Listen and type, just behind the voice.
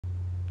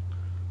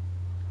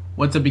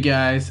What's up, you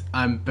guys?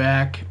 I'm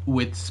back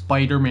with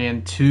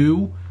Spider-Man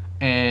 2,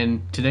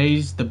 and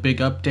today's the big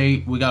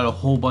update. We got a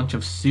whole bunch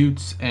of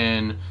suits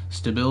and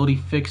stability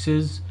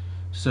fixes.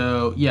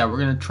 So, yeah, we're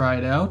gonna try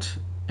it out.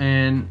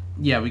 And,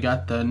 yeah, we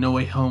got the No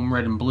Way Home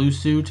red and blue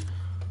suit.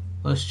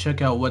 Let's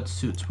check out what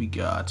suits we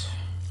got.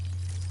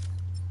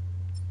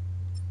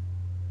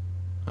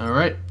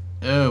 Alright.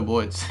 Oh,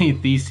 boy, it's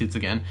these suits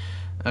again.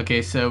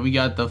 Okay, so we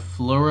got the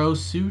fluoro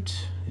suit.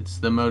 It's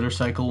the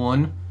motorcycle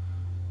one.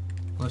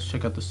 Let's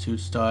check out the suit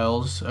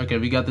styles. Okay,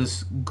 we got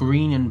this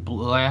green and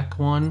black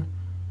one.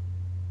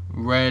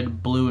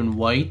 Red, blue, and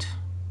white.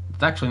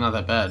 It's actually not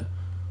that bad.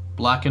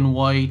 Black and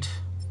white.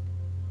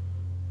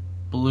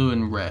 Blue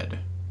and red.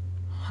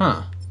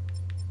 Huh.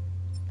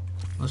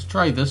 Let's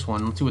try this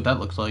one. Let's see what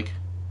that looks like.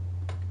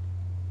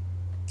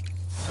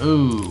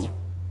 Ooh.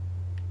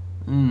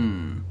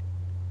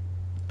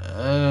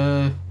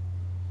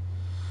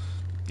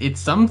 It's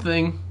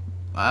something.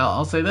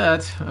 I'll say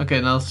that.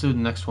 Okay, now let's do the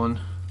next one.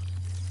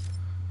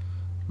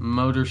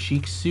 Motor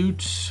chic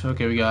suit.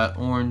 Okay, we got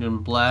orange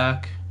and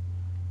black,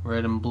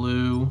 red and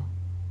blue,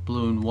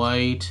 blue and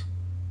white.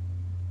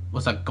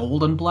 What's that,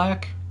 gold and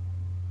black?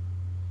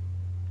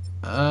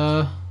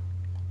 Hold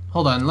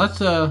on,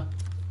 let's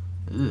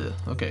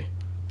okay.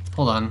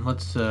 Hold on,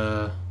 let's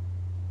go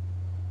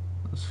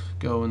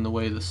in the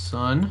way of the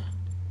sun.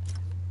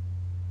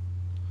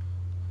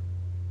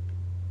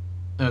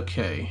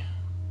 Okay.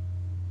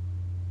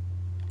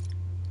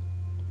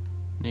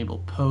 Enable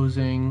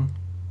posing.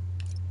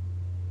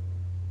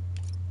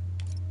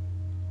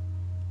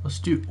 Let's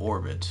do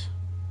orbit.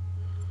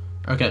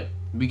 Okay,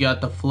 we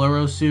got the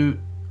fluoro suit,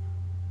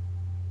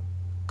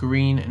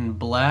 green and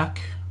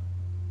black,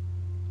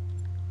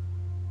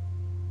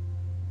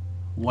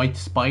 white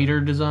spider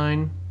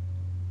design,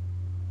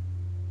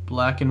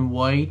 black and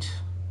white,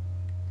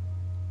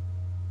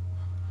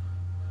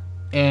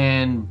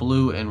 and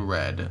blue and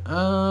red.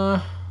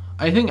 I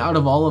think out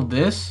of all of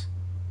this,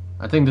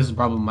 I think this is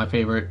probably my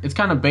favorite. It's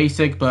kind of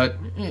basic, but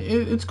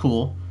it's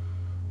cool.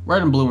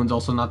 Red and blue one's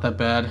also not that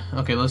bad.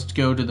 Okay, let's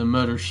go to the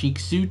motor chic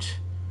suit.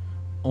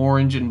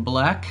 Orange and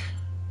black.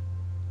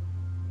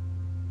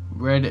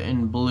 Red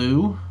and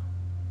blue.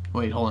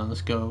 Wait, hold on,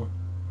 let's go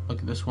look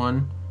at this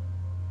one.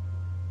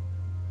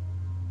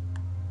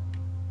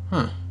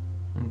 Huh,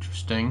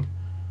 interesting.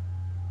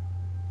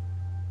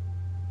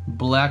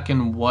 Black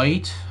and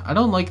white. I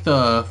don't like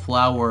the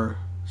flower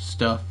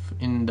stuff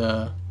in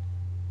the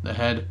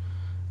head.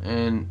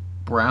 And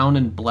brown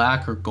and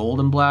black or gold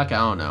and black, I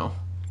don't know.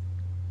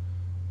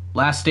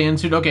 Last stand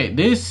suit. Okay,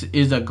 this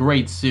is a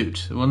great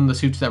suit. One of the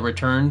suits that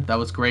returned. That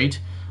was great.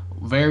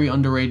 Very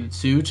underrated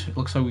suit. It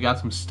looks like we got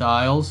some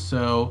styles.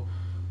 So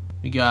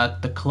we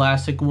got the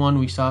classic one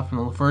we saw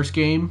from the first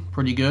game.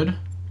 Pretty good.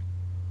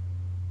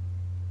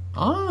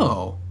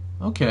 Oh,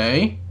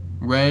 okay.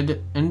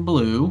 Red and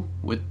blue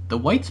with the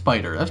white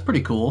spider. That's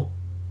pretty cool.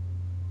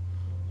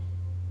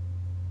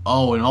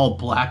 Oh, an all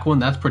black one.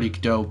 That's pretty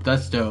dope.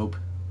 That's dope.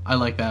 I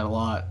like that a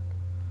lot.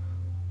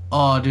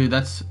 Oh, dude,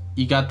 that's...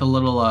 You got the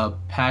little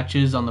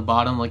patches on the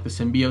bottom like the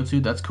symbiote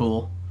suit. That's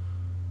cool.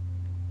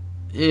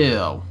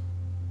 Ew.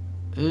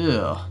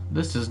 Ew.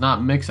 This does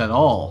not mix at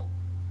all.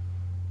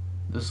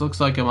 This looks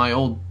like my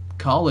old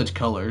college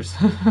colors.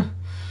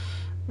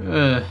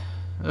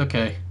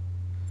 Okay.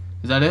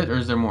 Is that it or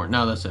is there more?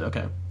 No, that's it.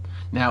 Okay.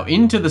 Now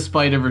into the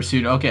Spider-Verse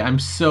suit. Okay, I'm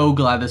so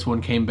glad this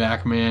one came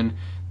back, man.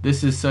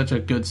 This is such a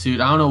good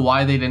suit. I don't know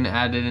why they didn't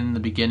add it in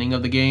the beginning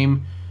of the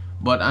game,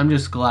 but I'm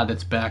just glad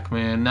it's back,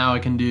 man. Now I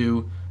can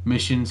do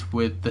missions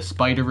with the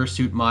Spider-Verse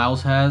suit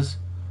Miles has.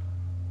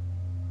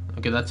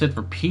 Okay, that's it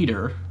for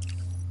Peter.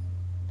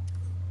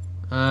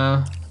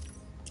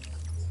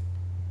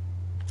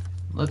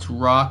 Let's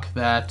rock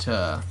that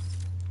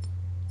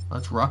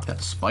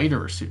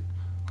Spider-Verse suit.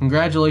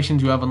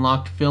 Congratulations, you have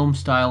unlocked film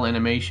style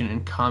animation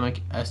and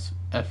comic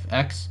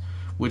SFX,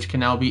 which can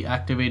now be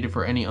activated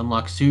for any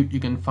unlocked suit. You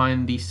can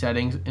find these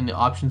settings in the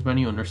options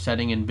menu under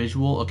setting and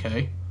visual.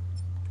 Okay.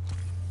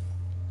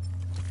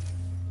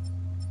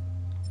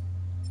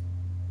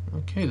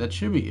 Okay, that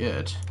should be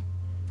it.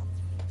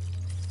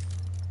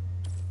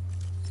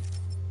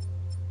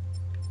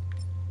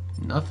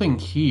 Nothing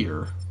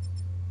here.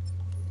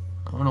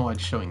 I don't know why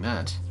it's showing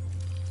that.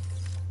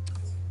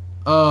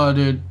 Oh,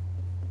 dude.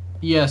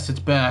 Yes, it's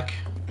back.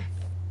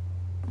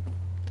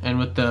 And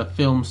with the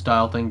film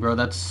style thing, bro,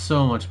 that's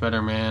so much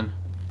better, man.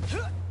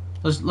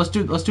 Let's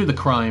do the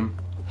crime.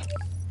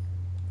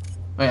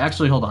 Wait,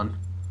 actually, hold on.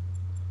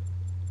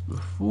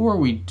 Before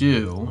we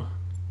do,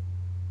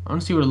 I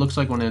want to see what it looks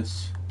like when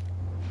it's...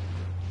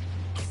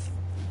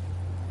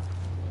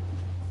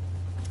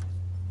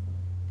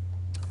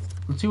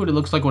 Let's see what it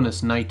looks like when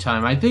it's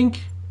nighttime. I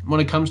think when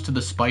it comes to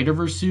the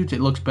Spider-Verse suit,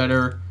 it looks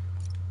better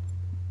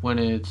when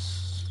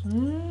it's...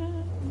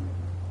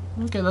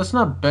 Okay, that's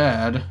not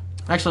bad.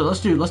 Actually,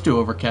 let's do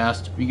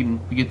overcast. We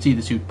can see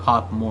the suit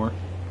pop more.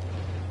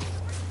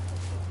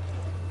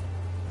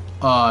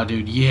 Oh,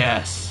 dude,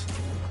 yes.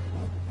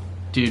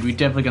 Dude, we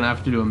definitely gonna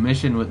have to do a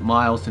mission with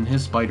Miles and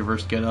his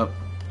Spider-Verse getup.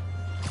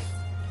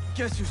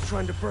 Guess who's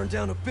trying to burn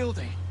down a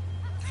building?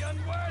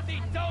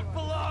 unworthy don't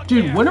belong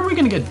Dude, here. when are we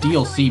gonna get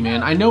DLC,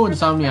 man? I know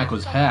Insomniac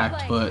was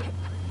hacked, but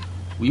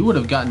we would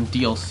have gotten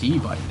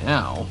DLC by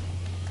now.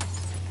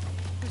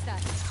 Who's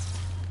that?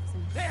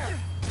 There.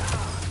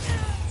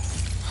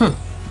 Huh,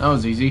 that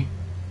was easy.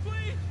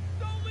 Please,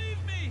 don't leave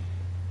me.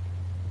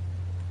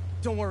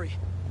 Don't worry.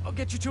 I'll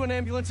get you to an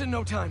ambulance in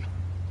no time.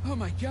 Oh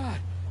my god,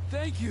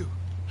 thank you.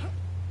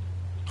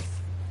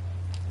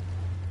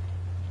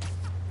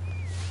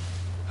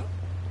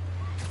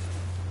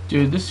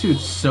 Dude, this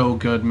suit's so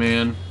good,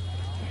 man.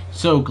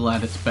 So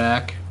glad it's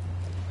back.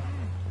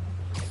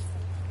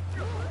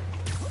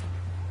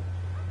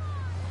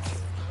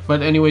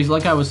 But anyways,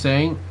 like I was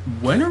saying,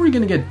 when are we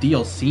gonna get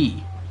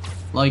DLC?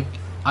 Like,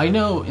 I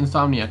know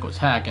Insomniac was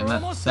hacked, and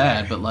that's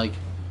sad, but like,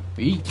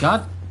 we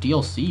got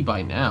DLC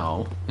by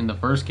now in the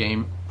first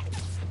game.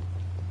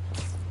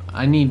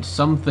 I need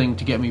something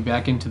to get me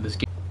back into this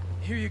game.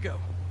 Here you go.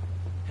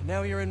 And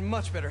now you're in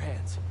much better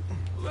hands.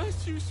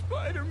 Bless you,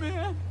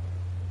 Spider-Man.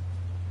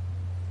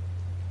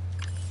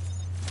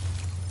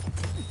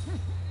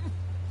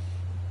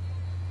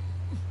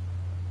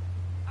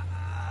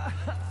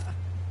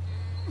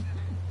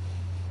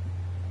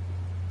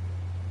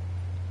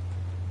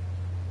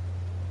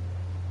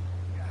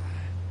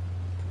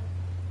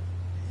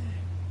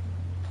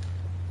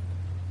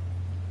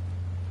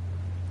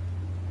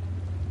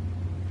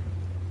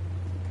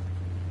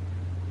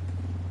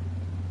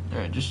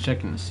 Alright, just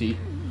checking to see.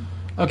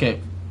 Okay.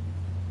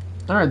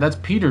 Alright, that's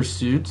Peter's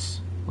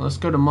suits. Let's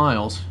go to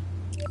Miles.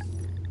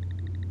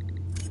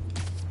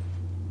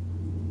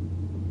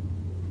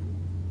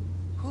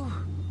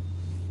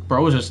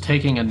 Bro was just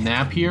taking a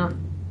nap here?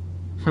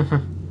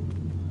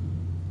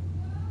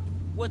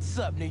 What's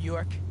up, New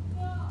York?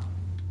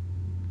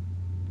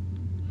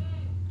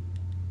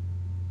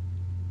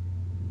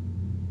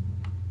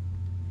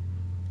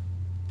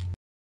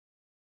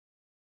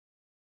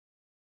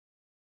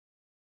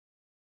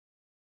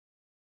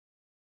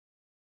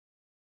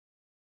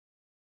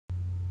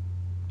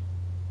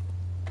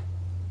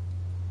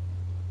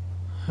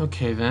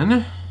 Okay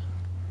then.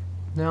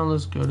 Now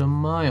let's go to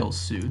Miles'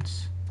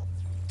 suits.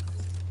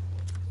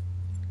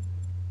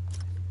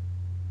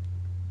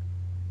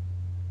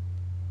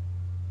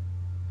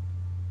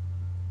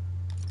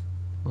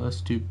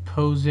 Let's do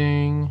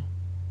posing.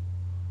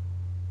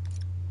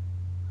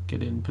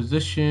 Get in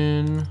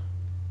position.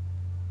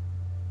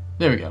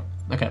 There we go.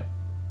 Okay.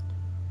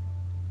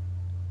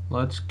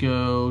 Let's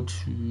go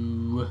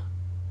to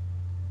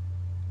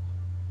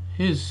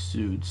his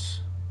suits.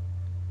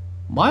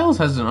 Miles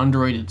has an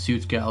underrated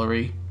suits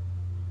gallery.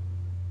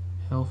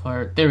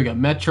 Hellfire. There we go.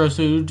 Metro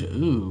suit.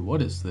 Ooh,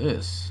 what is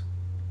this?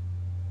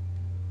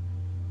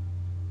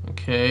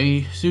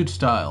 Okay. Suit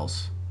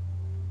styles.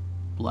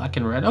 Black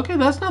and red. Okay,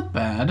 that's not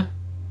bad.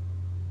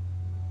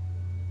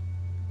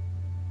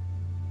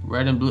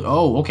 Red and blue.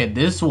 Oh, okay.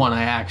 This one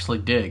I actually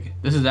dig.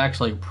 This is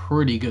actually a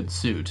pretty good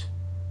suit.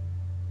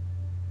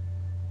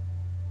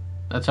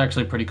 That's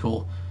actually pretty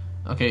cool.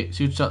 Okay,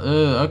 suit style.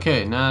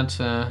 Okay, not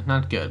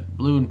good.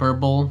 Blue and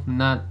purple,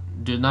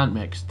 do not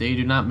mix. They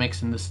do not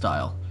mix in this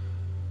style.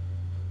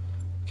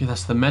 Okay,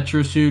 that's the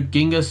Metro suit,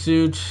 Ginga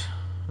suit.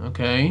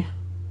 Okay.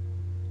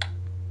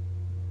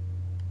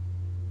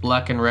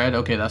 Black and red.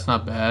 Okay, that's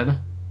not bad.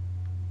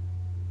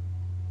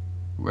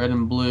 Red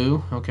and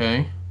blue.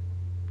 Okay.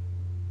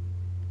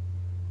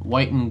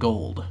 White and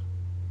gold.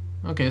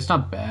 Okay, it's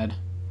not bad.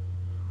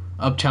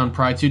 Uptown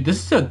Pride suit.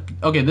 This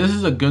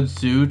is a good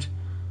suit.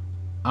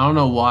 I don't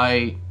know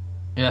why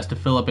it has to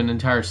fill up an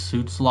entire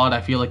suit slot. I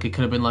feel like it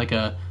could have been like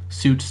a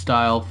suit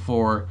style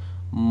for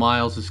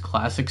Miles'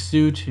 classic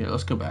suit. Here,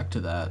 let's go back to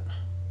that.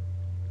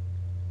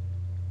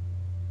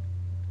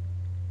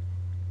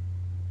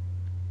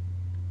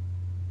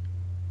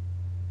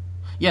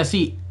 Yeah,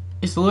 see,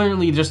 it's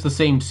literally just the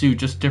same suit,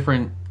 just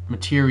different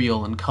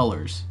material and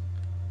colors.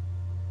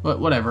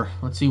 But whatever.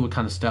 Let's see what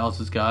kind of styles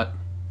it's got.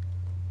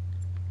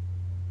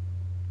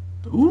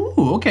 Ooh,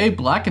 okay,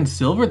 black and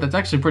silver. That's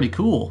actually pretty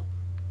cool.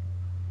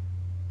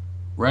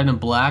 Red and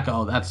black.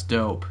 Oh, that's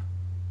dope.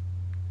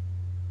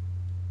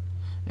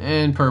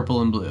 And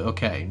purple and blue.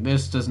 Okay,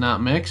 this does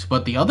not mix,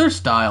 but the other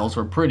styles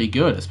were pretty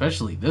good,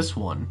 especially this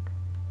one.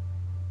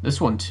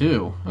 This one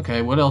too.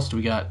 Okay, what else do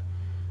we got?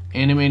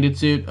 Animated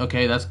suit.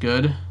 Okay, that's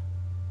good.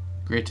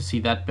 Great to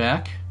see that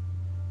back.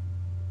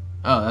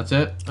 Oh, that's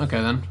it? Okay,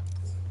 then.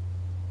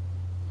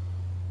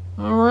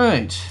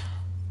 Alright.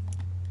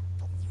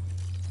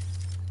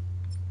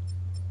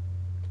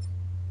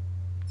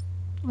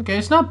 Okay,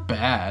 it's not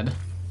bad.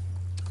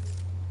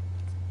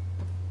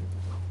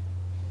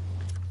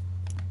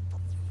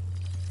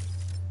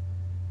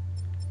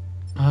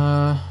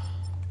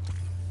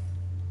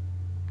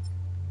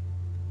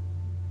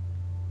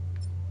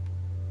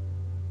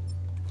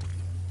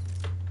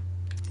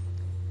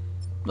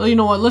 Well, you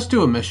know what? Let's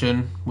do a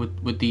mission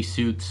with these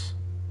suits.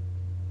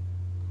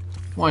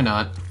 Why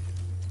not?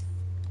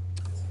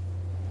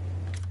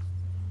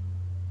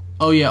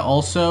 Oh yeah,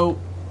 also...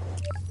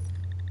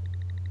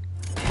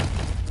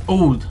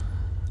 Oh,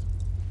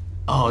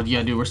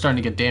 yeah, dude, we're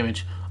starting to get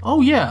damage.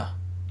 Oh, yeah.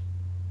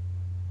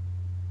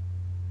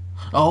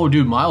 Oh,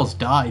 dude, Miles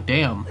died.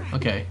 Damn.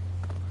 Okay.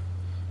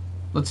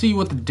 Let's see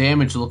what the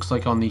damage looks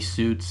like on these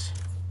suits.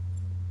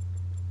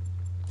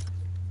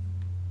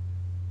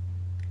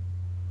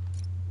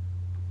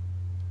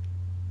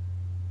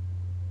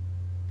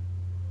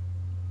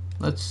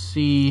 Let's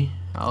see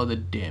how the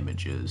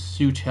damage is.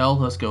 Suit health,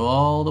 let's go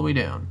all the way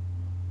down.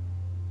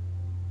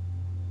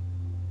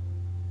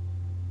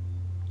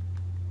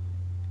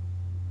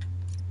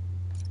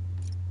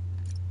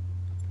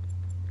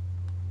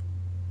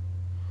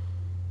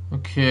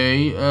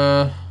 Okay,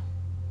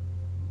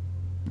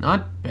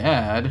 not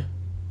bad,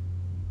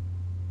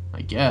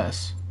 I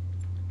guess.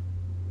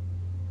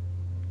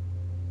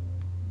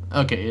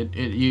 Okay,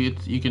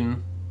 you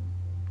can.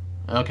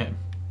 Okay.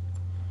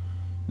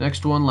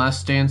 Next one,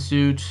 last stand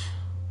suit.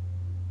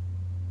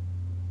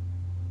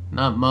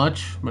 Not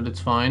much, but it's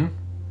fine.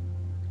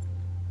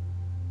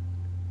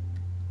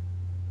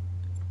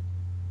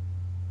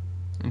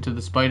 Into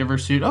the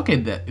Spider-Verse suit. Okay,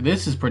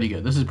 this is pretty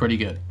good. This is pretty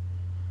good.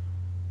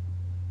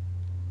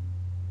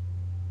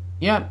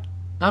 Yeah,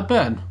 not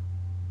bad.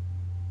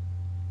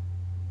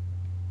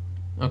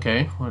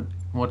 Okay,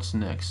 what's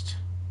next?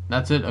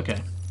 That's it? Okay.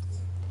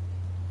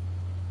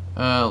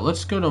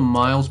 Let's go to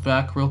Miles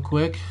back real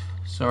quick.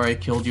 Sorry I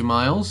killed you,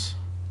 Miles.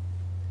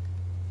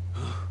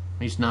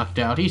 He's knocked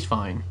out. He's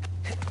fine.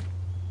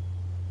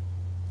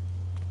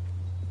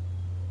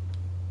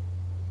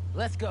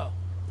 Let's go.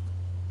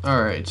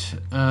 Alright,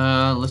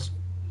 let's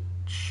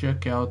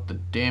check out the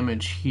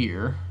damage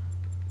here.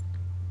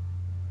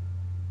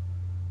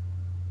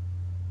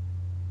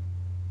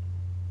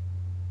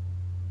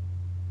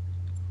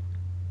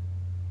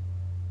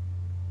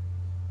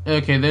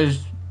 Okay,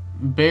 there's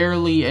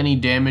barely any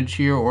damage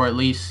here, or at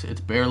least it's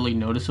barely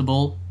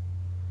noticeable.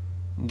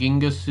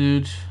 Ginga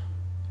suit.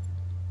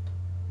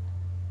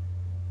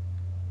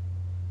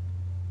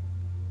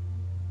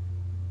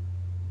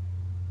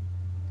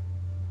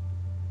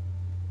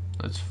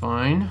 That's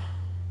fine.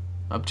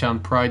 Uptown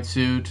Pride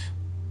suit.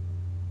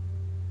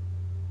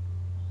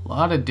 A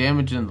lot of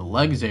damage in the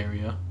legs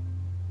area.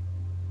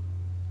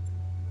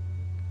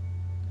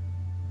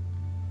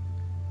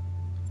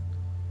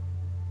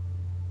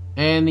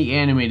 And the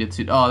animated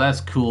suit. Oh,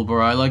 that's cool,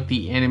 bro. I like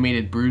the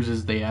animated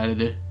bruises they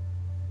added it.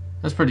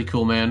 That's pretty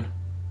cool, man.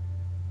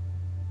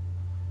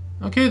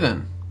 Okay,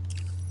 then.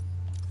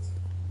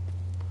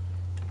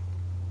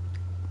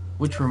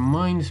 Which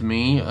reminds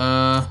me,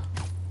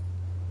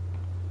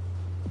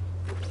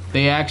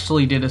 they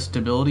actually did a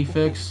stability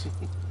fix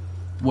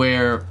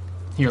where...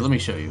 Here, let me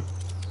show you.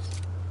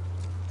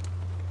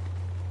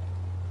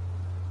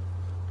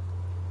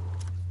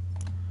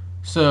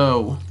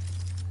 So...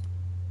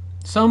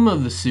 some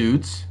of the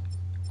suits,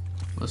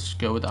 let's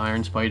go with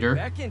Iron Spider.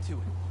 Back into it.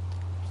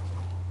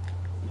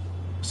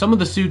 Some of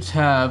the suits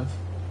have,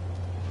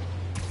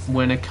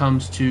 when it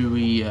comes to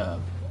the,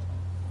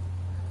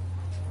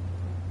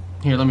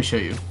 here, let me show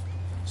you.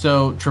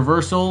 So,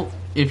 traversal,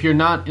 if you're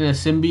not in a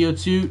symbiote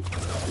suit,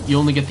 you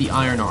only get the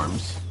iron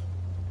arms.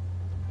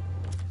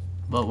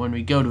 But when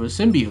we go to a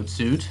symbiote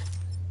suit,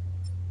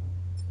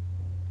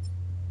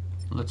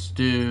 let's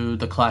do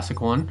the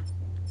classic one.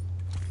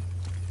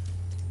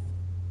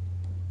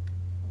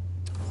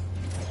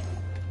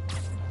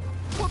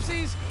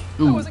 Whoopsies!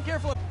 Ooh. I wasn't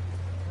careful.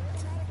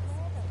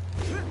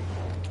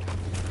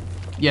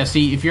 Yeah,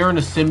 see, if you're in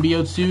a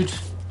symbiote suit,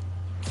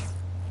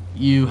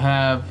 you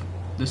have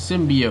the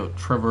symbiote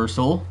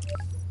traversal.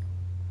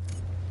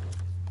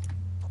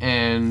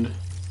 And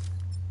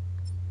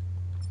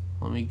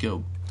let me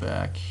go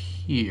back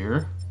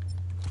here.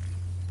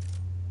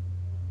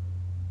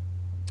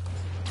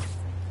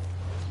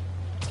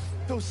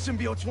 Those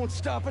symbiotes won't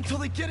stop until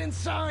they get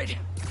inside.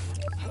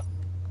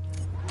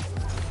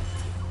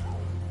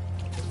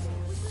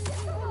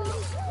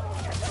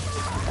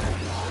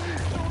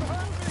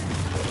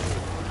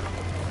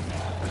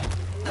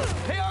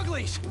 Hey,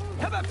 uglies!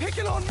 How about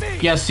picking on me?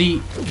 Yeah,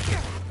 see,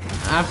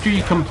 after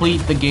you complete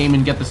the game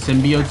and get the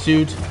symbiote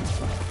suit,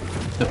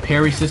 the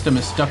parry system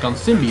is stuck on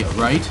symbiote,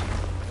 right?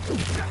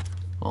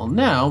 Well,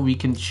 now we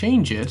can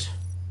change it.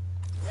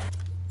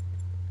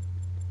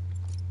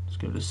 Let's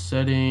go to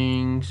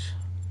settings,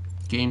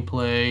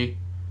 gameplay,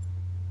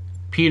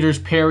 Peter's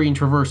parry and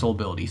traversal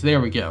abilities.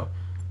 There we go.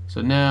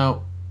 So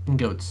now we can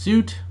go to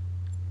suit.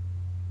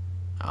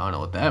 I don't know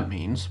what that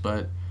means,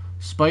 but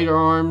spider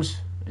arms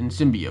and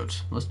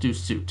symbiote. Let's do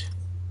suit.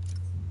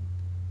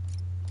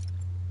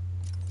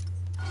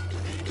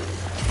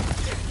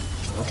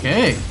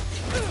 Okay.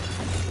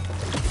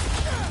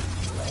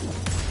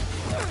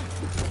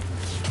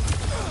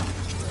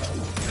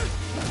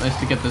 Nice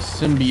to get the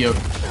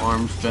symbiote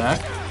arms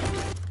back.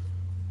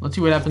 Let's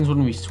see what happens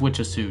when we switch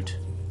a suit.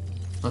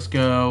 Let's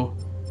go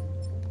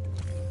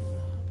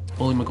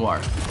Bully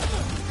McGuire.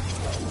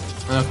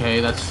 Okay,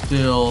 that's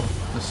still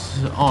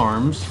the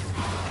arms.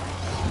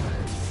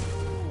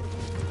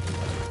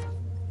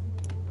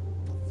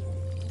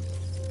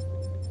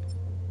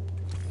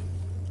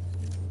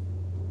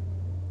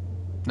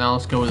 Now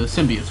let's go with the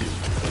symbiote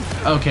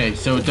suit. Okay,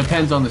 so it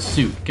depends on the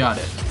suit. Got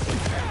it.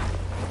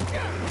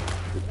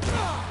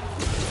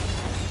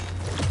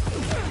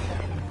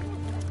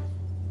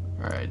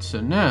 Alright, so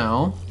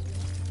now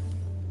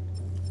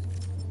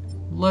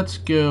let's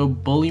go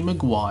Bully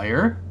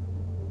McGuire.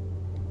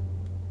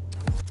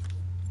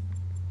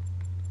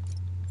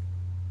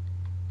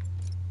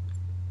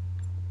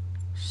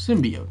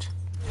 Symbiote.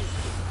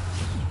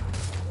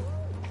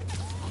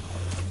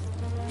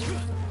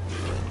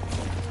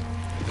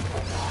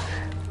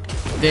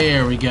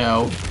 There we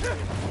go.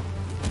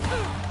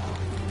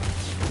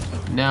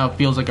 Now it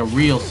feels like a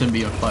real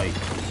symbiote fight.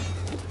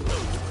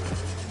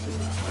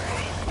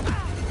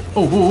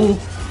 Oh, oh, oh.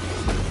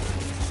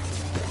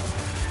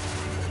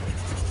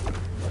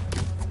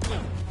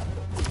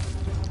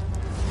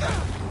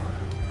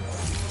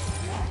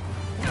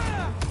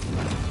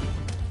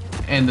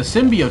 And the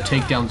symbiote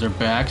takedowns are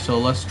back, so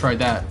let's try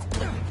that.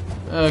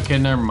 Okay,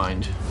 never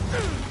mind.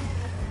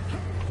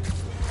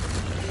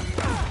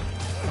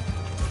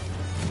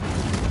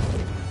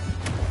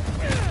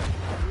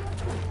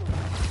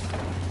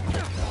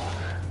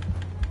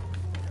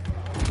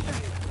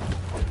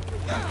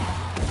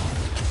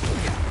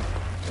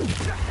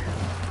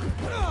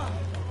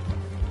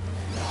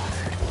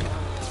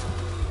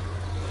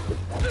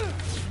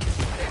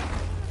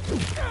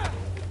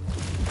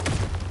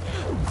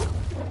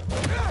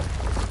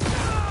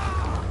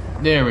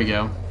 There we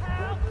go.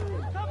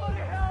 Somebody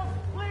help,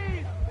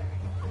 please!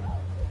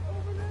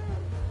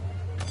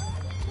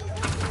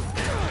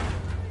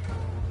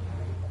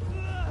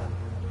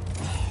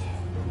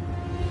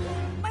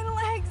 My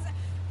legs!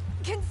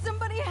 Can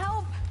somebody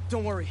help?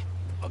 Don't worry.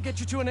 I'll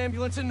get you to an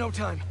ambulance in no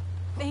time.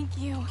 Thank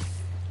you.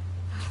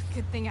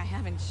 Good thing I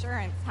have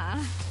insurance,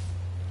 huh?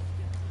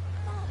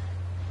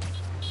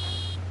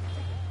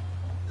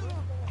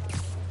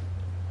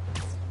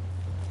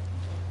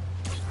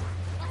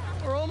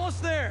 We're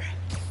almost there.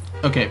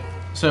 Okay,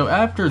 so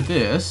after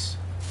this,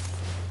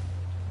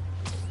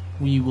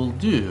 we will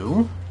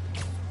do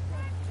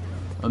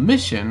a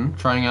mission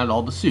trying out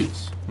all the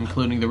suits,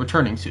 including the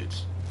returning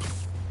suits.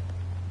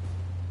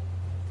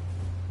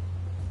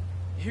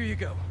 Here you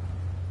go.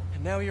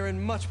 And now you're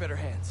in much better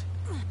hands.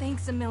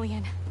 Thanks a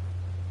million.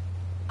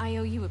 I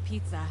owe you a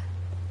pizza.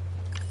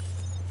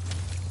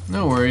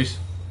 No worries.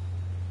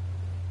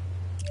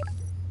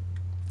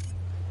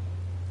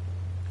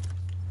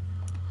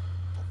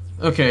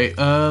 Okay,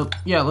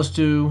 yeah, let's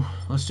do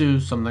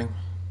something.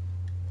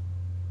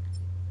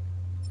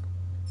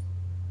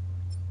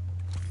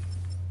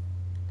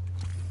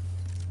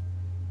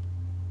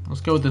 Let's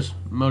go with this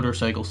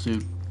motorcycle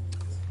suit.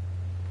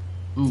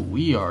 Ooh,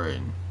 we are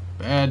in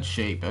bad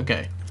shape.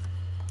 Okay.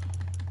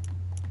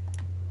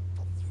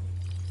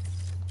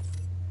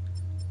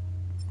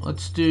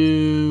 Let's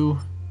do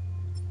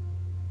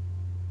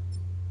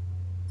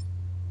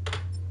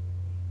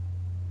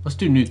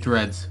new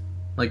threads,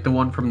 like the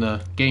one from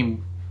the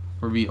game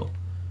reveal.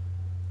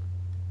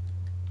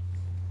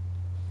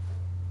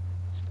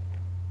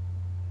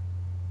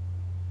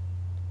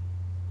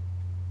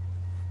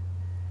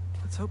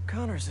 Let's hope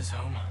Connors is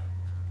home.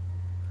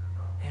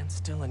 And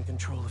still in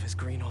control of his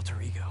green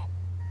alter ego.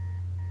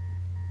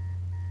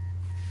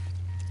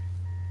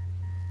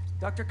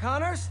 Dr.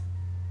 Connors?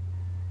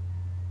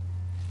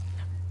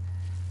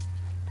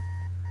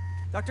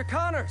 Dr.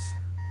 Connors!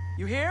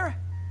 You here?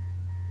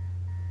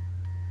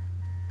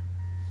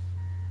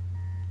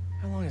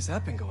 How long has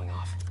that been going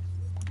off?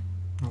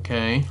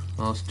 Okay,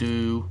 well, let's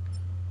do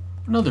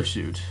another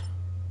suit.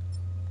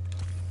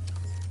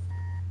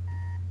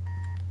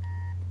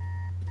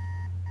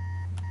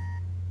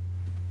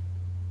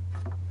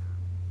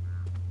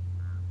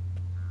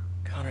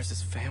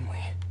 Connors'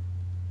 family.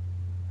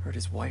 Heard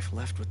his wife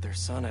left with their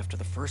son after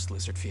the first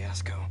lizard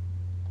fiasco.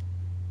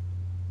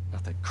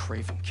 Not that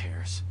Craven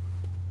cares.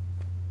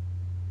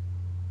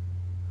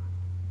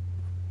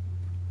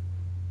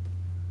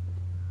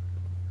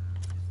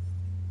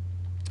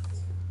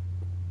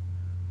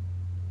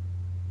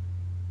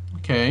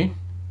 Okay.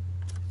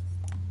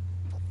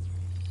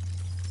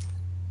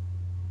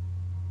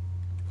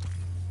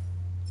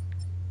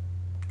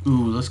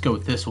 Ooh, let's go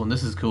with this one.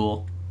 This is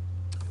cool.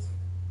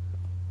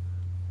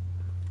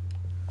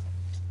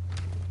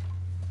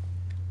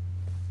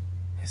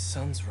 His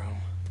son's room.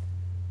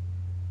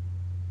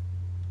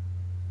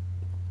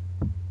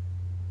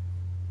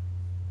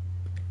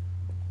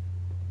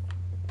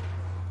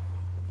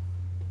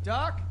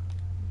 Doc?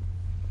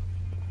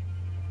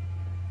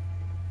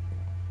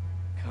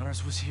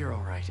 Connors was here,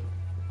 all right.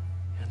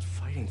 And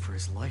fighting for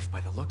his life by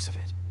the looks of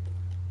it.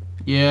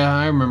 Yeah,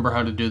 I remember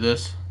how to do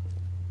this.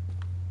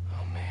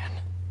 Oh, man.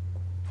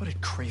 What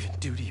did Craven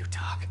do to you,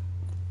 Doc?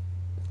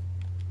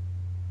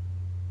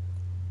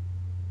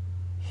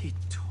 He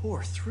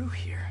tore through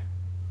here.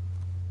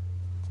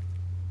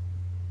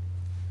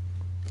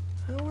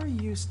 How are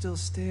you still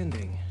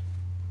standing?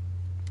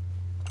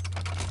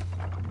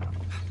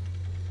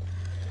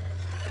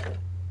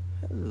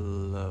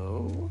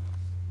 Hello?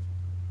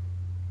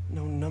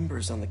 No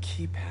numbers on the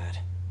keypad.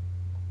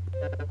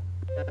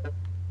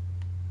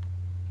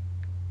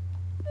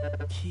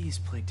 Keys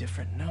play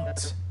different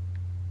notes.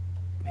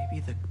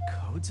 Maybe the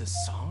code's a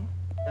song?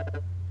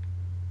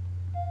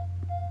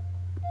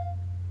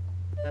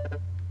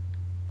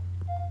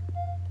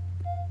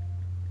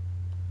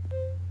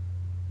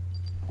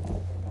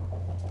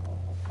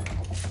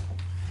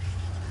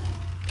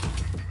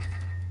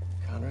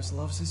 Connors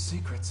loves his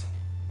secrets.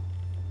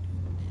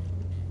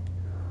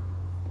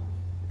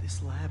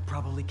 This lab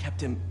probably kept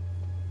him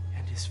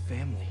and his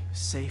family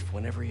safe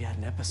whenever he had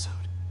an episode.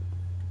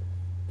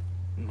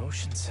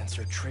 Motion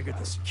sensor triggered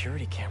the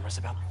security cameras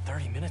about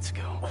 30 minutes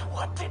ago.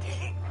 What did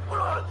he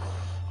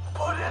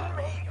put in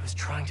me? He was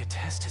trying to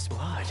test his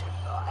blood.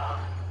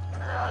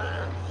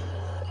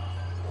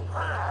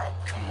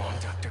 Come on,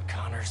 Dr.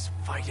 Connors,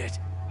 fight it.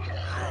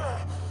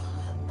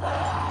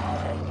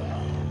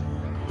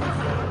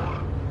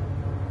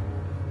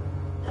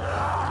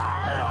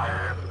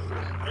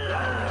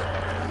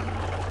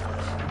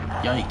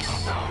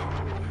 Yikes.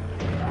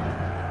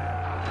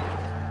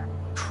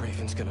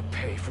 Craven's gonna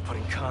pay for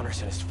putting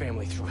Connors and his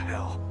family through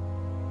hell.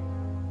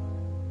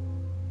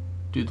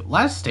 Dude, the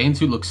last stain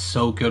suit looks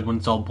so good when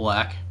it's all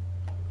black.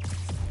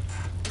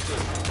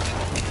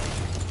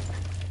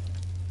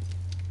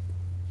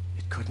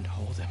 It couldn't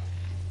hold him.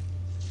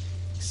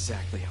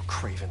 Exactly how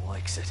Craven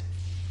likes it.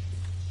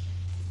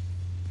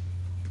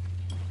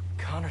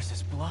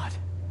 Connors' blood.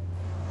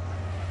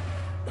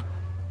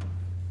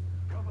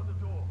 Cover the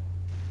door.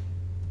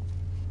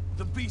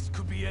 The beast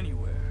could be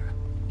anywhere.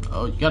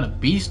 Oh, you got a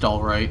beast,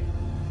 all right.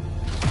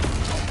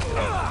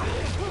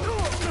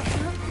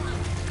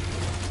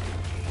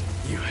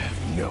 You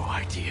have no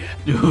idea.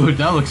 Dude,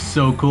 that looks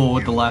so cool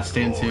with the last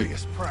stand suit.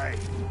 Glorious prey,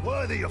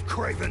 worthy of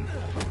Craven.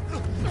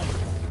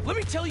 Let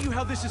me tell you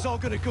how this is all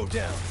gonna go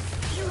down.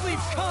 You leave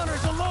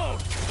Connors alone.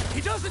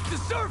 He doesn't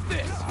deserve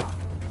this.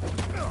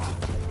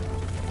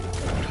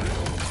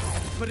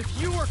 But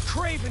if you or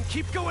Craven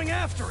keep going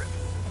after him,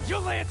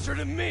 you'll answer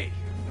to me.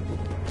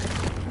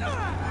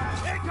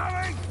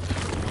 Incoming!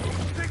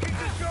 Taking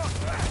the shot!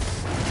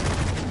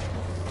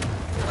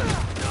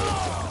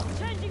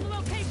 Changing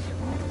location.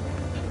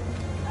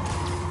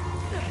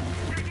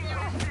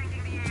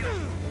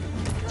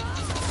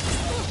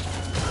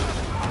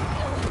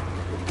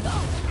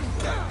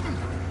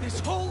 This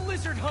whole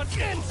lizard hunt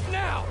ends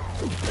now.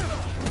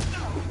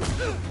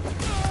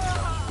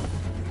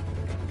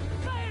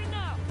 Fire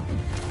now.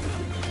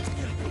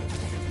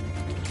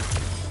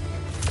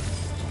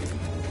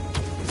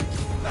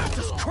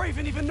 Does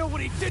Craven even know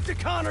what he did to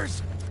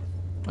Connors?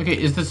 Okay,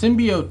 is the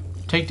symbiote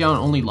takedown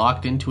only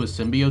locked into a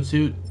symbiote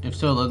suit? If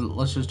so,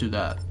 let's just do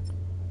that.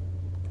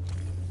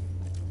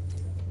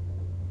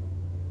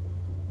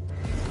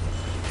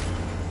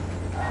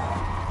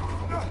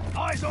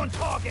 Eyes on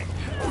target!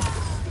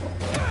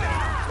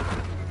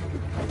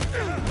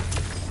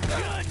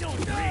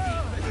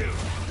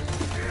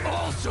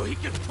 All so he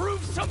can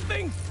prove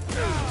something?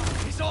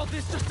 Is all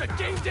this just a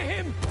game to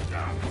him?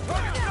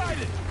 I'm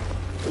excited!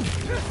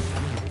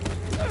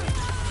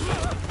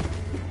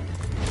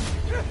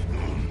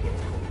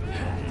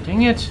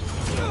 Dang it.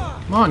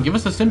 Come on, give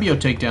us a symbiote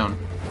takedown.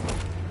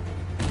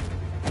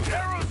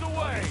 Arrows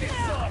away!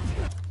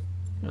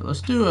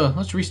 Yeah,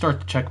 let's restart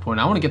the checkpoint.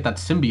 I want to get that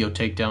symbiote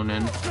takedown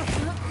in.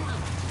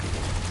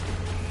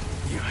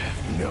 You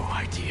have no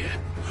idea.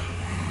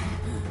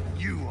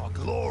 You are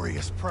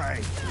glorious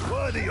prey,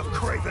 worthy of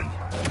Craven.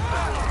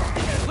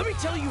 Let me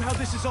tell you how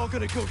this is all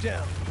gonna go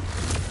down.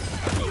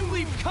 You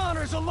leave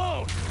Connors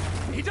alone.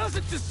 He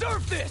doesn't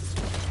deserve this.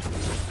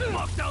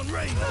 Lockdown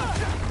range!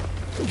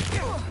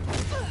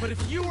 But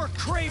if you or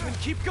Craven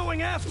keep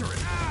going after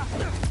him,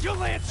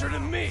 you'll answer to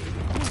me.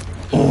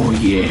 Oh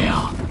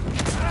yeah.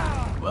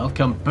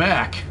 Welcome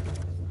back.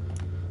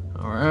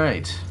 All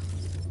right.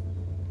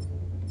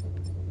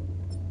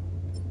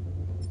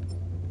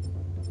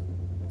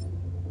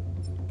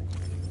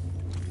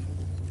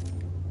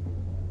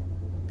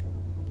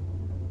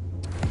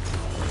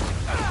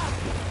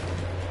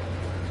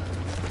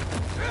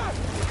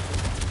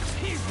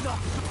 He's not.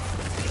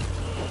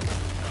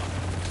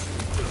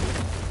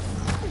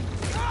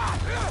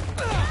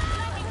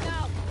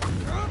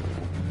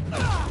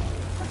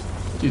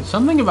 Dude,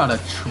 something about a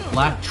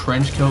black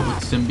trench coat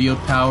with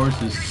symbiote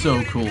powers is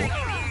so cool.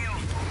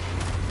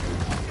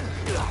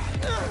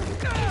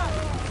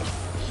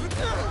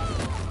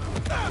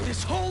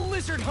 This whole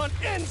lizard hunt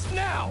ends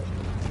now.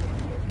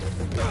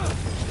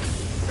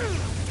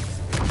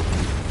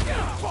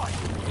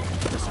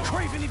 Does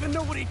Craven even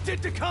know what he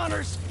did to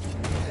Connors?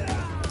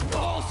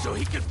 All so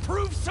he could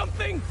prove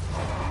something?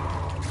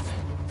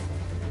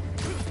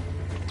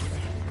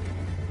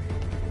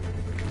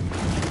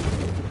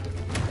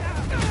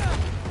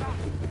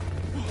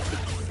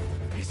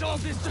 Is all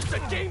this just a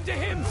game to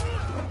him?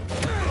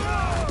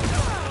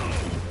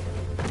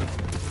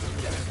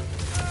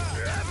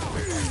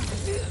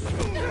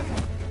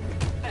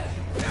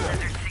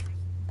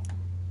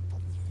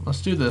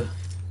 Let's do the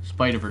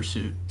Spider-Verse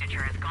suit.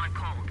 Signature has gone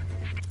cold.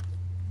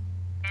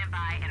 Stand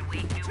by and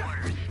await new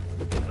orders.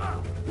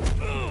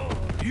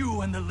 You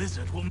and the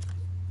lizard will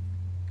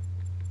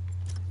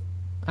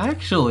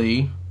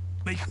Actually,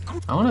 make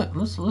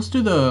let's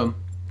do the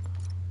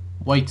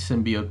white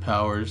symbiote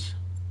powers.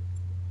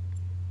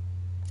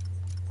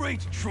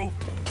 great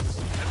trophy.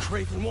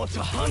 Craven wants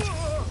a hunt?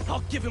 I'll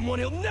give him one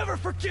he'll never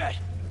forget!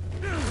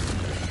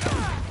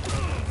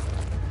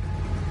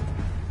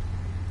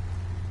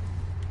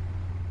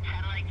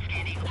 Satellite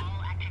scanning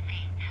all active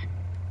feeds.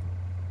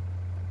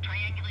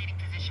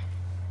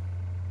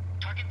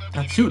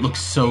 That suit looks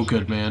so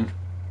good, man.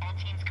 All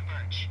teams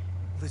converge.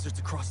 Lizard's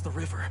across the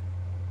river.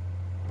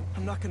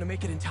 I'm not gonna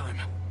make it in time.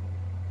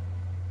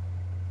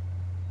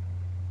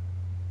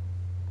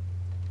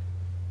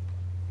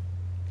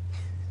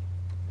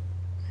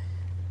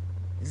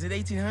 Is it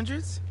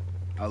 1800s?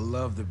 I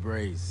love the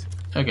braids.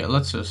 Okay,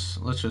 let's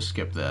just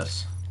skip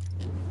this.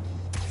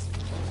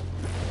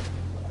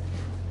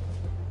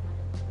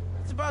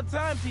 It's about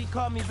time Pete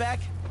called me back.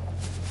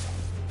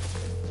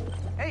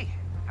 Hey,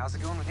 how's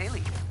it going with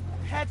Haley?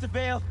 Had to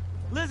bail.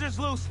 Lizard's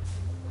loose.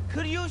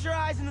 Could use your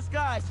eyes in the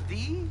skies.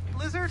 The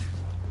lizard?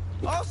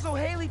 Also,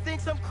 Haley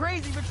thinks I'm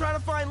crazy for trying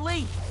to find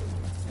Lee.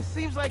 It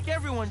seems like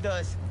everyone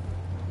does.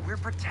 We're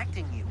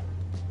protecting you.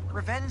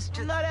 Revenge I'm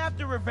just... not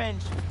after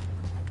revenge.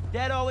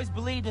 Dad always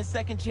believed in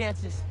second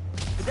chances.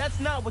 But that's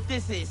not what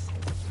this is.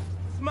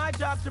 It's my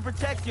job to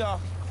protect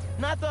y'all,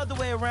 not the other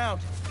way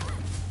around.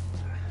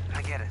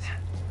 I get it.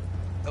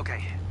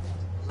 Okay,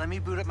 let me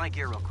boot up my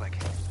gear real quick.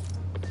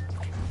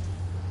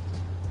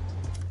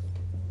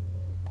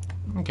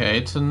 Okay,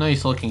 it's a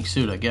nice looking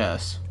suit, I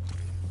guess.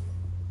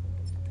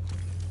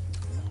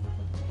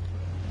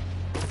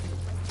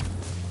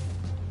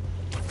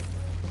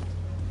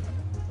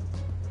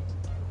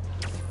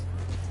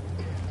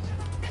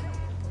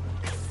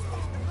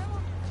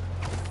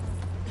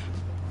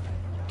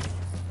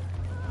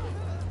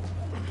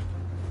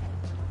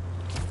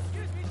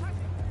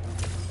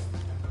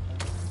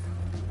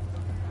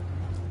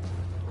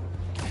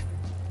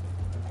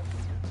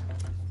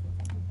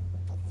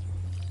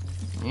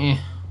 Eh.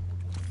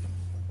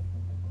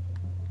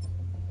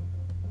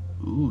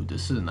 Ooh,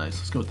 this is nice.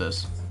 Let's go with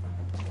this.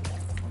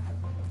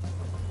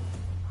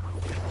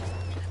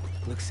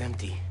 Looks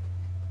empty,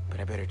 but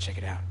I better check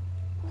it out.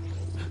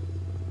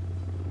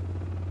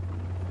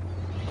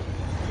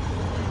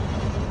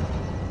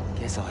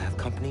 Guess I'll have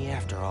company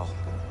after all.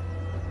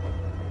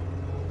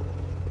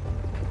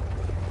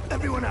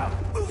 Everyone out!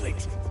 Move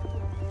it!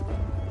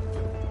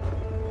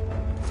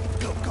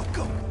 Go, go,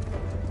 go!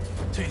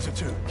 Teams of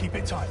two, keep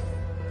it tight.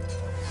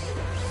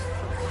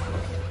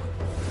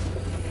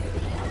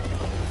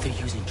 They're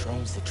using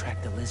drones to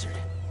track the lizard.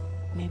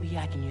 Maybe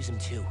I can use them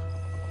too.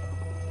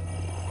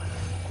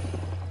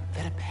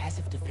 That a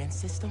passive defense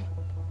system?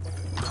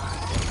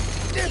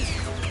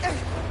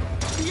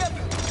 Yep,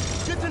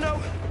 good to know.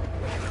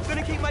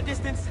 Gonna keep my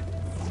distance.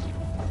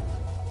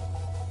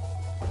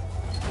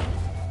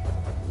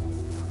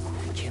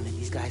 Can't let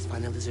these guys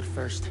find the lizard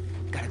first.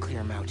 Gotta clear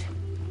them out.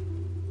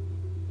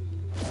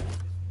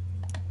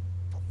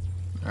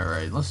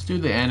 Alright, let's do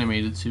the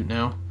animated suit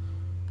now.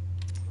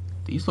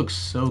 These look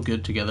so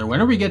good together.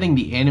 When are we getting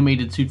the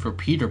animated suit for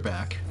Peter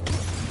back?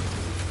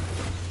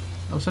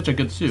 That was such a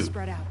good suit.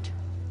 Spread out.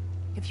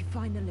 If you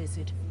find the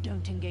lizard,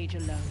 don't engage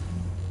alone.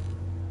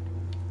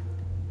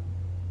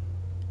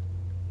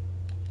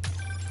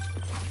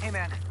 Hey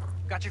man,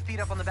 got your feet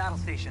up on the battle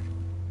station.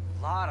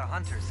 Lot of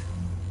hunters.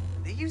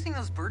 They using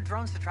those bird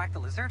drones to track the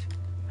lizard?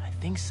 I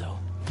think so.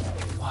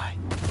 Why?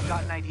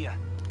 Got an idea.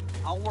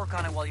 I'll work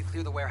on it while you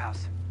clear the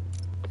warehouse.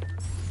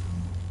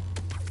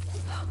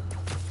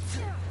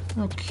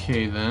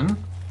 Okay then.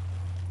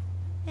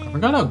 I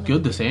forgot how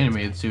good this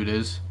animated suit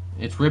is.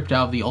 It's ripped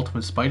out of the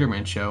Ultimate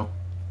Spider-Man show.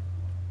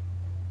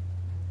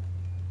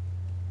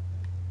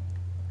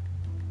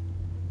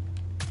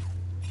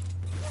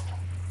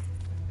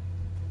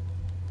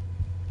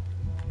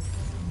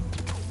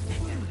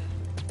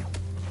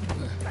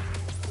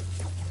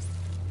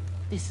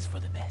 This is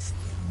for the best.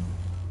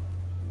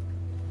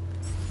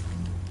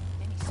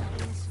 Any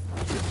signs?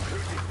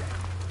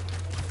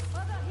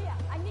 Over here.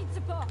 I need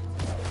support.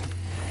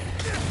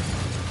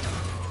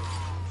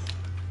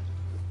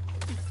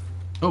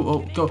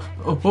 Oh, go.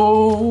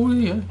 Oh,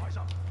 yeah. Eyes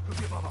up, could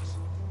be above us.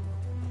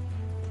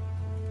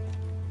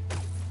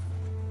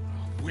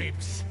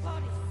 Whips.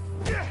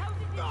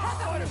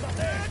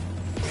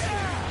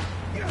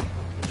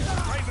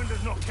 Raven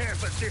does not care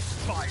for this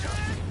spider.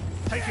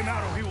 Take him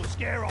out or he will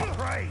scare our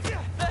prey.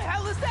 The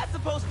hell is that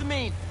supposed to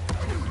mean?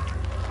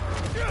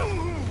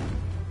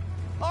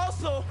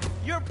 Also,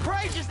 your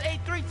prey just ate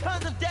 3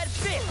 tons of dead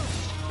fish.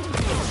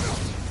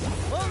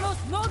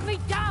 Almost mowed me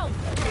down.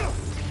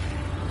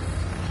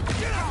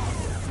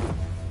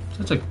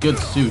 Such a good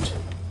suit.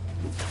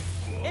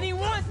 And he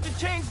wants to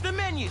change the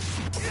menu.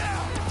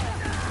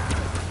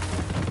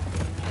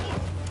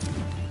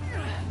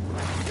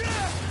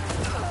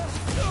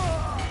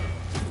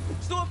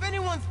 So if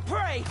anyone's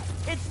prey,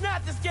 it's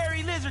not the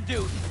scary lizard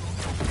dude.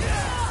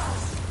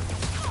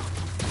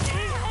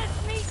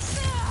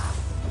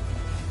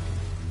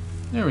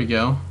 There we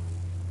go.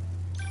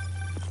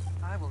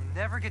 I will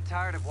never get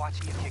tired of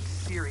watching you kick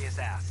serious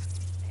ass.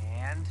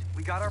 And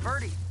we got our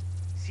birdie.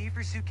 See if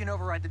your suit can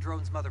override the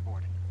drone's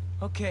motherboard.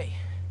 Okay,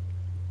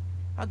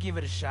 I'll give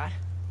it a shot.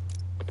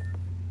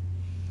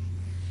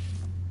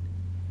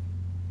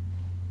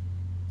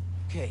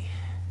 Okay,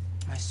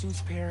 my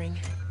suit's pairing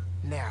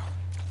now.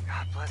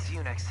 God bless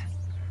Unix.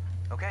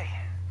 Okay,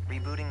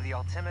 rebooting the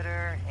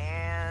altimeter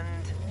and...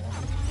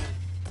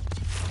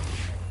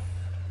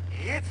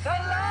 It's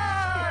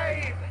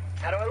alive!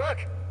 How do I look?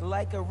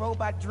 Like a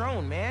robot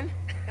drone, man.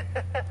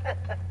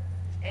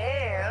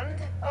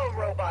 And a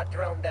robot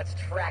drone that's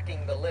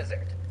tracking the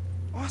lizard.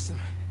 Awesome.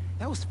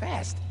 That was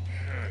fast.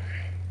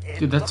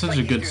 Dude, that's such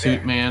a good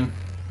suit, man.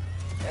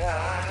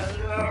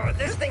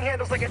 This thing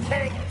handles like a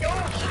tank.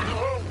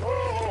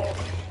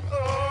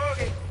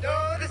 Okay.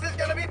 Oh, this is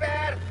gonna be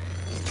bad.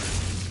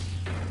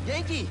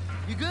 Yankee,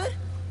 you good?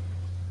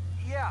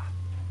 Yeah.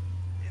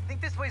 I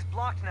think this way's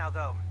blocked now,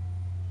 though.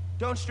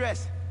 Don't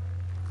stress.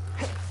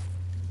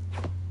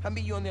 I'll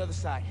meet you on the other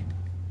side.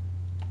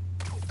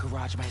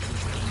 Garage might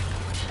lose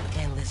the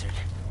and lizard.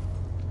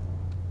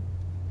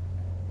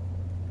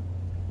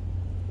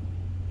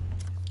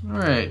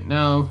 Alright,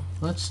 now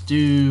let's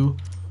do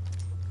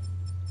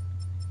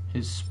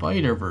his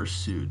Spider-Verse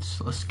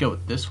suits. Let's go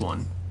with this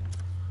one.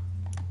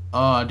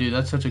 Oh, dude,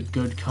 that's such a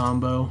good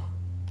combo.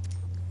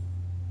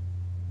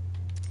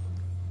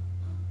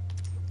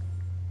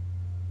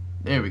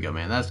 There we go,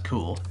 man. That's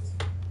cool.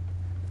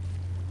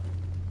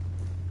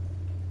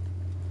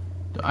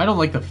 I don't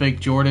like the fake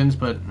Jordans,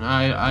 but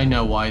I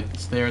know why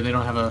it's there. They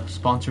don't have a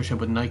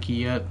sponsorship with Nike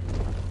yet.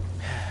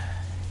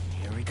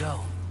 Here we go.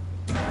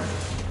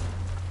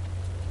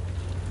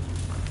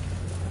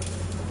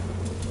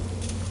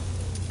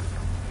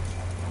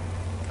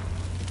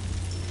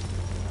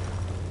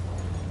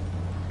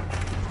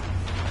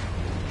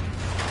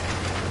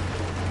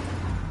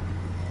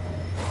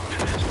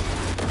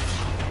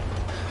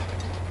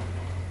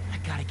 I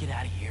gotta get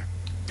out of here.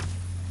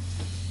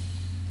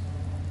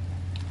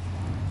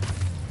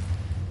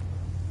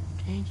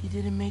 Yankee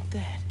didn't make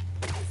that.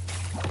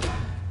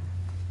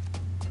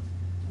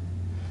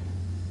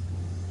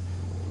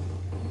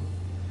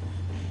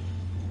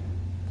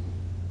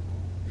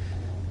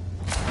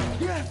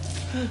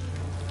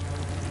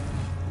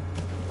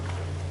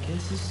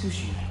 Guess it's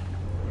sushi.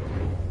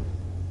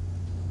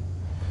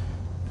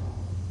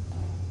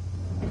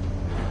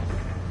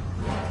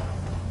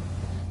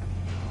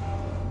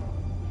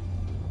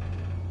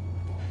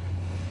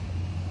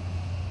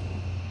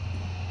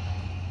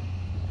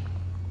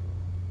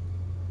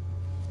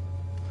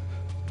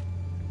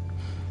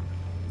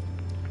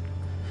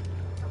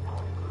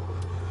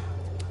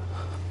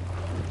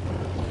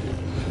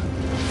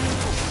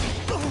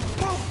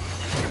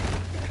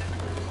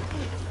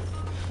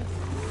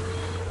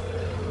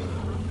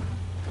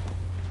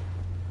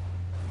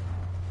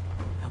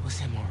 That was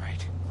him, all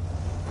right.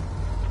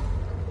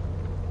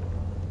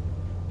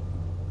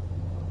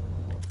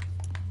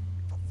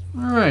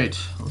 Alright,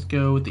 let's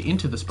go with the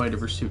Into the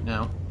Spider-Verse suit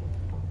now.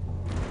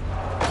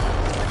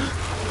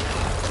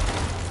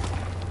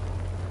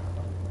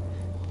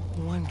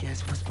 One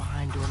guess what's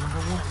behind door number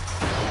 1.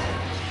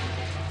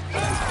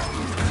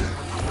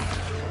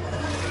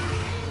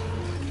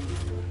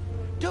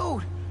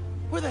 Dude,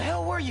 where the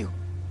hell were you?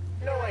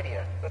 No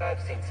idea, but I've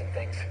seen some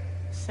things.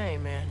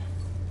 Same, man.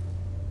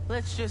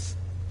 Let's just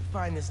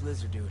find this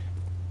lizard dude.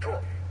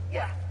 Cool.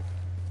 Yeah.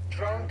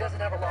 Drone doesn't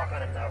have a lock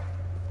on him, though.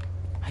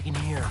 I can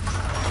hear him.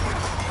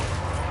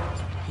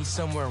 He's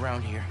somewhere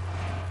around here.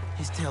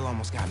 His tail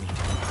almost got me.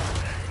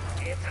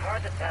 It's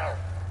hard to tell.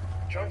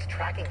 Drone's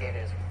tracking data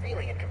is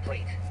really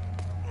incomplete.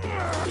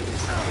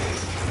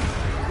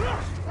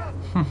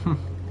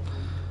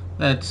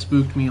 That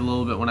spooked me a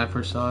little bit when I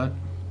first saw it.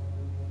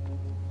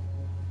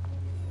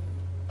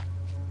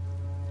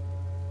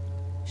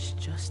 It's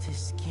just his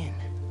skin.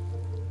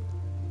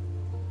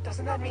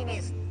 Doesn't that mean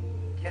he's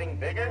getting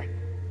bigger?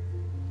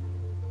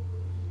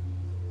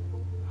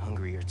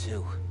 Hungrier,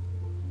 too.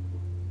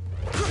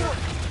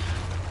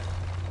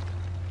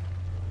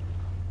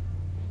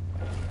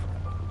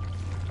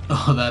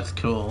 Oh, that's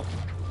cool.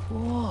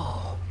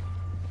 Whoa.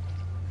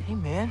 Hey,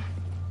 man.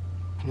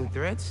 New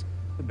threads?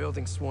 The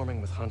building's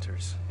swarming with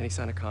hunters. Any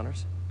sign of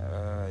Connors?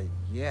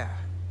 Yeah.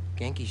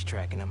 Genki's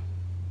tracking him.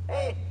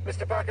 Hey,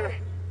 Mr. Parker.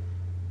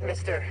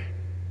 Mr.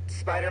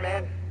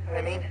 Spider-Man,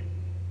 I mean.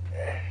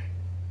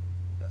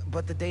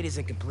 But the data's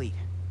incomplete.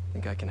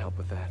 Think I can help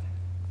with that.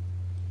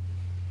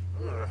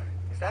 Ugh,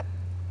 is that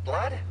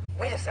blood?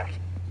 Wait a sec.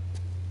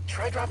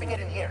 Try dropping it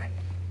in here.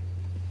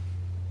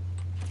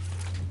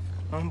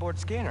 Onboard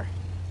scanner.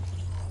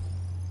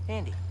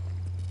 Handy.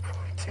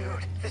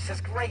 Dude, this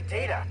is great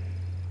data.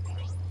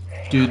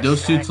 Dude,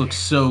 those suits look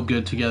so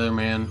good together,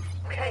 man.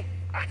 Okay,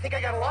 I think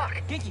I got a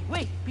lock. Genki,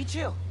 wait, be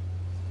chill.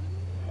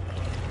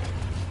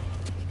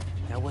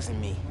 That wasn't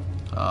me.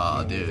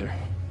 Aw, dude.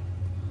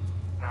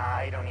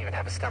 I don't even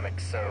have a stomach,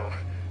 so...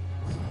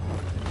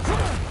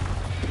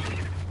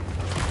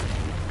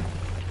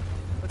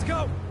 Let's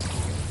go!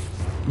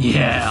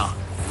 Yeah!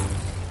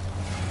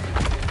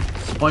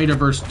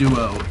 Spider-Verse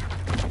duo.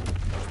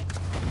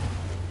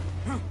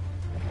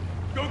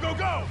 Go, go,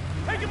 go!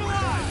 Take him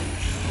alive!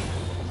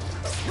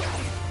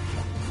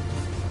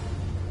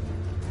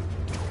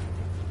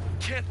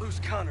 Can't lose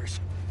Connors.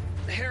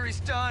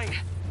 Harry's dying,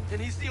 and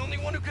he's the only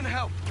one who can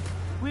help.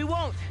 We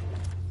won't.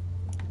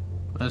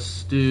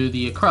 Let's do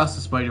the Across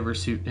the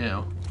Spider-Verse suit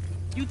now.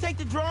 You take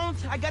the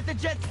drones, I got the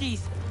jet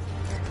skis.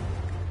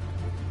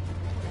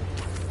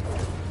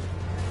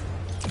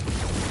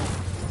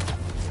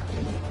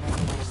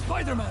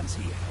 Spider-Man's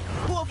here.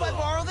 Cool if I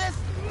borrow this?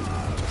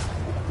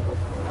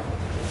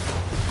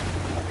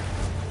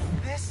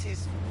 This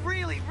is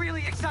really,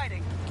 really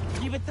exciting.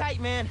 Keep it tight,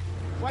 man.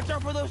 Watch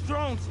out for those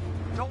drones.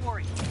 Don't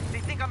worry. They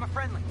think I'm a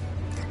friendly.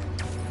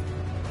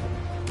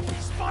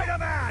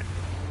 Spider-Man!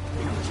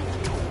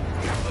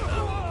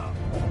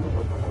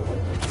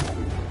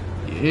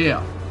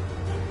 Yeah.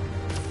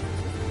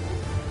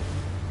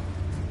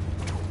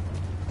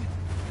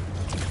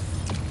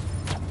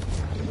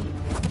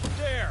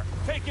 There,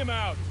 take him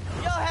out.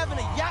 Y'all having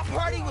a yacht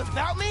party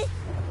without me?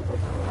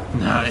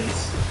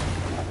 Nice.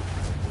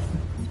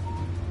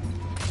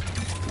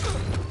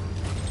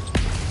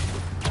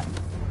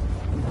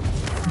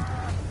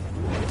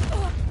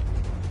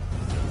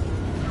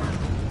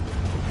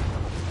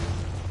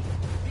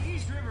 The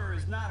East River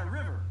is not a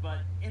river, but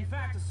in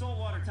fact a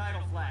saltwater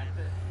tidal flat.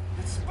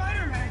 The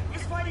Spider-Man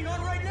is fighting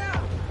on right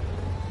now!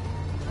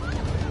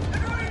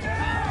 Everybody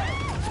down!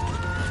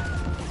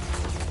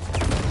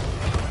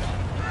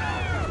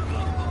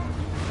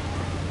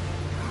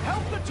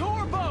 Help the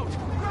tour boat!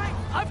 Right!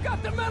 I've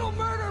got the metal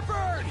murder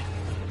bird!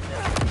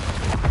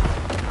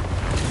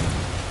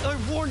 I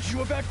warned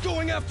you about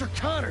going after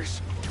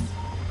Connors.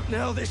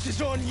 Now this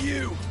is on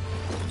you.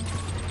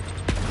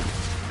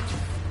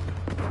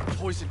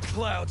 Poison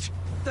clouds.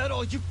 That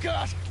all you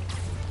got?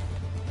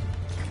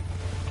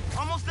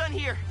 Almost done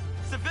here.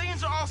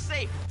 Civilians are all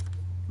safe.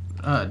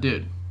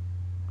 Dude.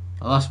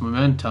 I lost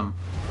momentum.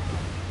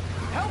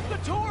 Help the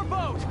tour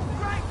boat!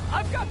 Right!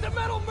 I've got the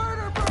metal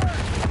murder bird!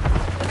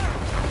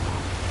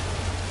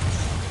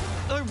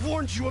 I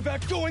warned you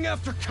about going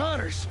after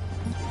Connors.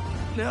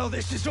 Now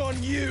this is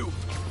on you.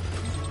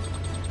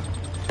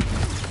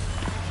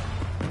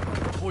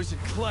 Poison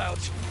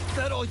clouds.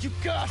 That all you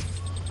got?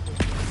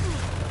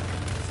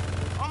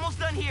 Almost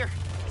done here.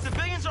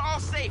 Civilians are all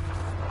safe.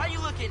 How you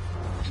looking?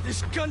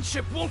 This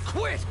gunship won't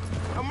quit!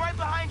 I'm right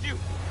behind you.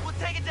 We'll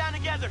take it down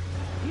together.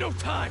 No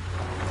time!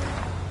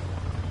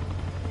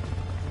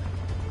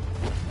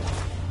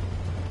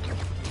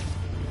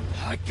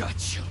 I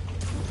got you.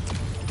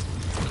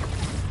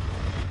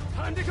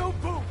 Time to go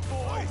boom,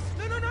 boys!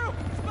 No!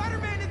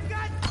 Spider-Man has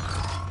got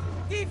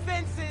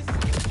defenses.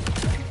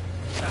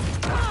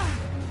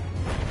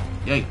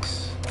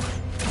 Yikes.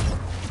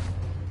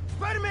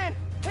 Spider-Man,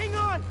 hang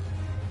on.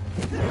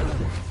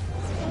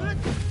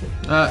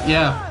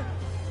 Yeah.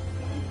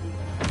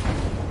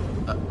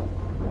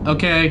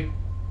 Okay.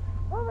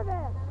 Over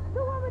there.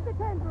 The one with the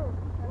tendrils.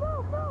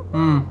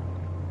 Move.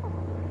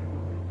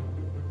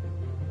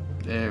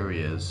 There he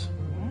is.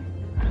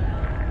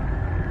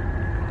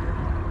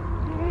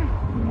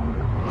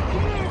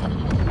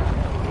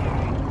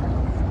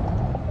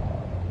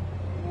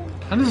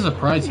 Kinda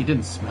surprised he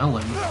didn't smell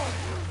him.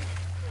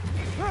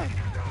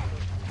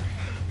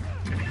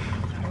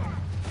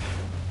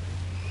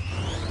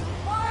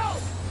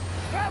 Miles!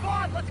 Grab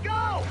on, let's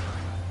go!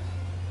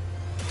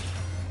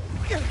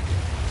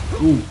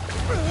 Ooh.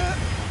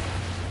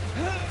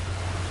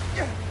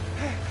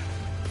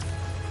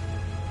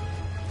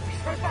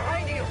 He's right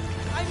behind you!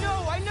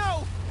 I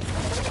know.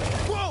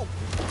 Whoa!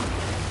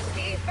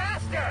 Ski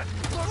faster!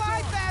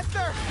 Fly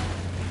faster!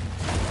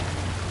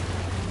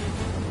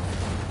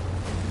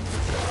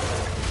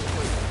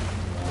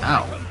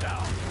 Ow.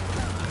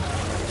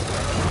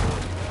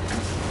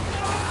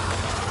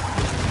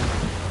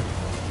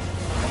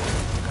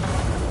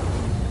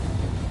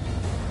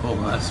 Oh,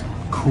 that's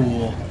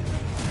cool.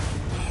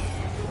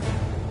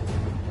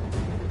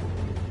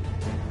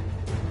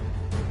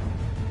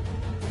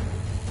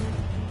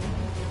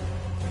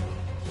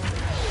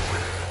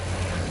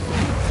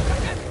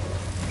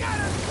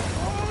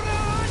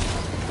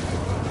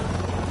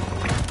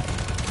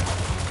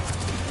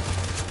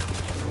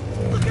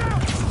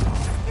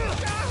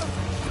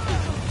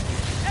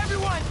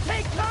 Everyone,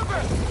 take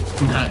cover!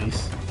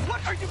 Nice.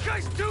 What are you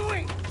guys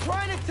doing?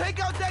 Trying to take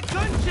out that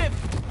gunship.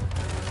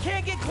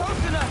 Can't get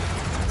close enough.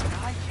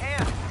 I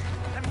can.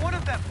 I'm one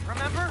of them,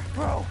 remember?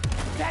 Bro,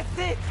 that's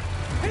it.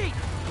 Pete,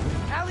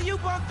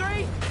 alley-oop on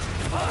 3.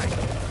 Fine.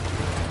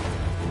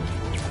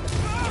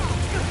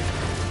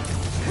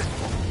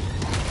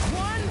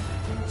 1,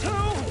 2,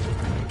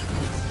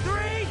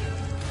 3.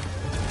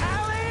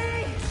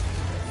 Alley!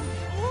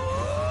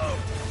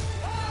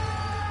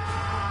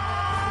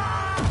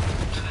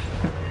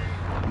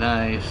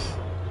 Nice.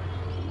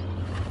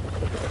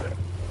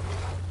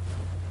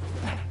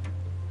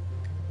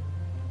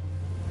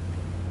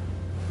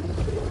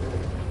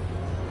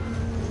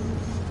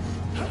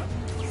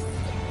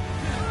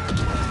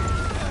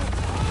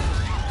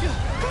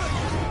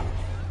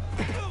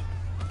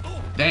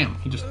 Damn,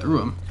 he just threw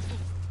him.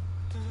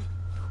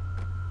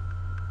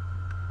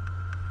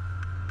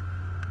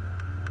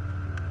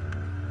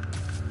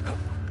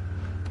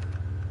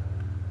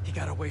 He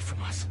got away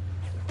from us.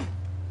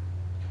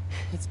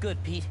 It's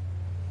good, Pete.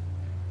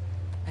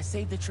 I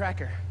saved the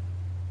tracker.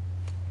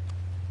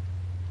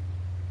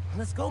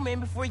 Let's go, man,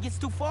 before he gets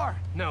too far.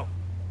 No.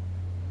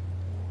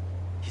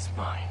 He's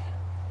mine.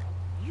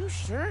 You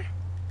sure?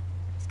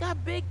 He's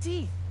got big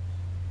teeth.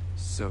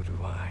 So do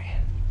I.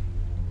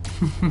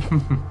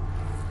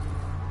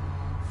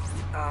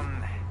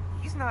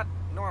 He's not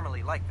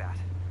normally like that,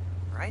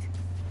 right?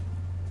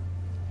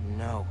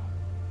 No.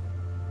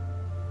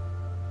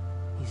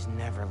 He's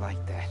never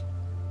like that.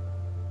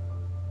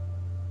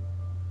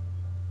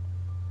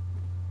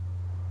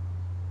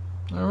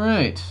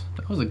 Alright,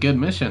 that was a good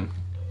mission.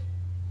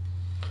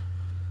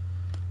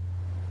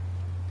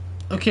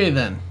 Okay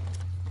then.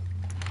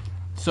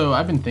 So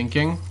I've been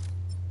thinking,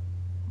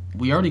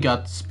 we already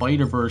got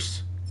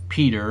Spider-Verse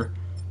Peter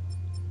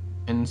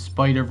and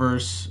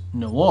Spider-Verse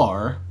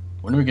Noir.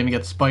 When are we gonna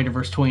get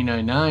Spider-Verse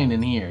 2099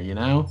 in here, you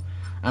know?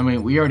 I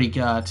mean, we already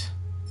got...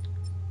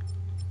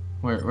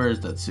 Where is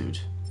that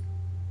suit?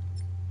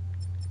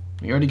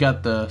 We already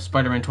got the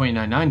Spider-Man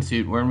 2099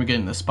 suit. When are we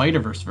getting the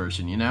Spider-Verse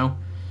version, you know?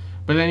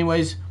 But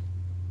anyways,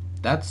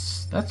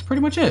 that's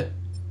pretty much it.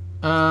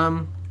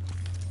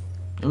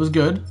 It was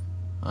good.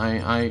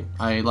 I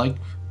like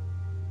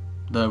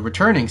the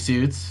returning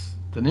suits.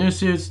 The new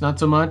suits, not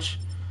so much.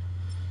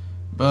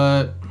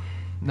 But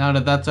now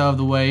that that's out of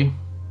the way,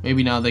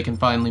 maybe now they can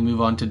finally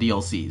move on to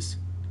DLCs.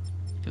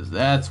 Because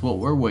that's what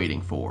we're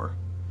waiting for.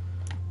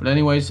 But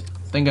anyways,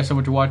 thank you guys so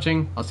much for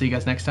watching. I'll see you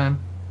guys next time.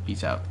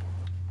 Peace out.